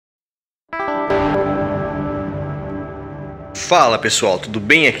Fala pessoal, tudo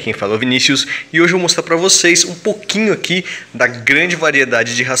bem? Aqui quem fala é o Vinícius e hoje eu vou mostrar para vocês um pouquinho aqui da grande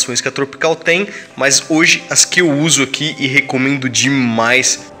variedade de rações que a Tropical tem, mas hoje as que eu uso aqui e recomendo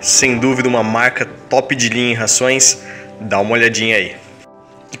demais, sem dúvida uma marca top de linha em rações, dá uma olhadinha aí.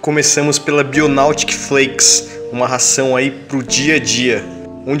 E começamos pela Bionautic Flakes, uma ração aí pro dia a dia,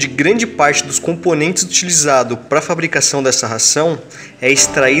 onde grande parte dos componentes utilizados para a fabricação dessa ração é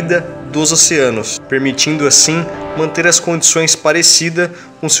extraída dos oceanos, permitindo assim manter as condições parecidas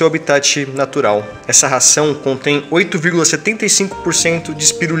com seu habitat natural. Essa ração contém 8,75% de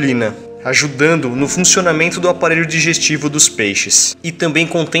espirulina, ajudando no funcionamento do aparelho digestivo dos peixes. E também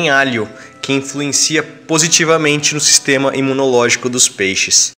contém alho, que influencia positivamente no sistema imunológico dos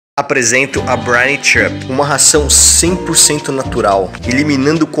peixes. Apresento a Briny Chup, uma ração 100% natural,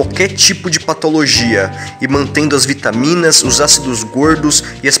 eliminando qualquer tipo de patologia e mantendo as vitaminas, os ácidos gordos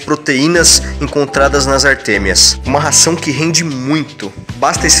e as proteínas encontradas nas artêmias. Uma ração que rende muito.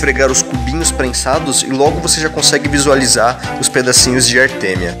 Basta esfregar os cubinhos prensados e logo você já consegue visualizar os pedacinhos de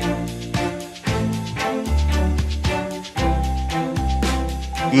artêmia.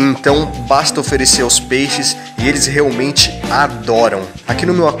 E então basta oferecer aos peixes e eles realmente adoram. Aqui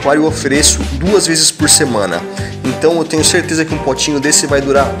no meu aquário eu ofereço 2 vezes por semana, então eu tenho certeza que um potinho desse vai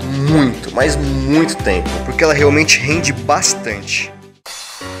durar muito, mas muito tempo, porque ela realmente rende bastante.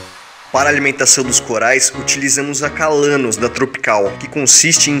 Para a alimentação dos corais, utilizamos a Calanos da Tropical, que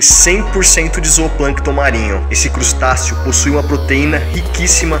consiste em 100% de zooplâncton marinho. Esse crustáceo possui uma proteína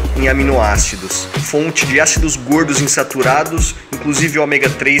riquíssima em aminoácidos, fonte de ácidos gordos insaturados, inclusive o ômega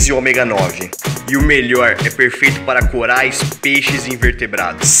 3 e o ômega 9. E o melhor, é perfeito para corais, peixes e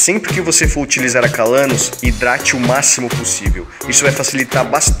invertebrados. Sempre que você for utilizar a Calanos, hidrate o máximo possível. Isso vai facilitar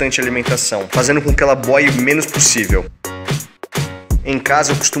bastante a alimentação, fazendo com que ela boie o menos possível. Em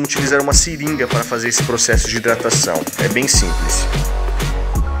casa eu costumo utilizar uma seringa para fazer esse processo de hidratação. É bem simples.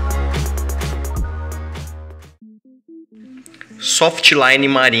 Softline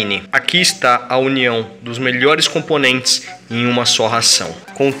Marine. Aqui está a união dos melhores componentes em uma só ração,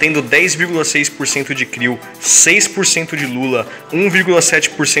 contendo 10,6% de krill, 6% de lula,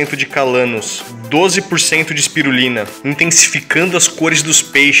 1,7% de calanos, 12% de espirulina, intensificando as cores dos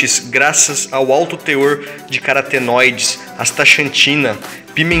peixes graças ao alto teor de carotenoides, astaxantina,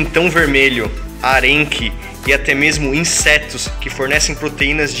 pimentão vermelho, arenque e até mesmo insetos que fornecem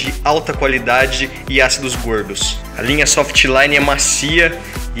proteínas de alta qualidade e ácidos gordos. A linha Softline é macia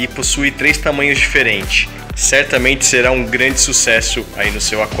e possui 3 tamanhos diferentes. Certamente será um grande sucesso aí no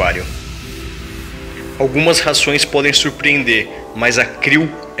seu aquário. Algumas rações podem surpreender, mas a krill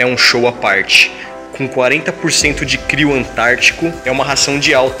é um show à parte. Com 40% de krill antártico, é uma ração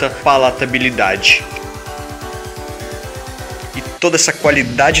de alta palatabilidade. E toda essa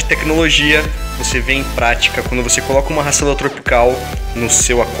qualidade e tecnologia você vê em prática quando você coloca uma ração da Tropical no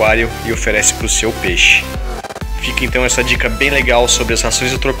seu aquário e oferece para o seu peixe. Fica então essa dica bem legal sobre as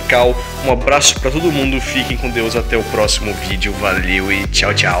rações da Tropical. Um abraço para todo mundo, fiquem com Deus, até o próximo vídeo, valeu e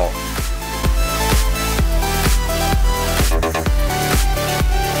tchau, tchau!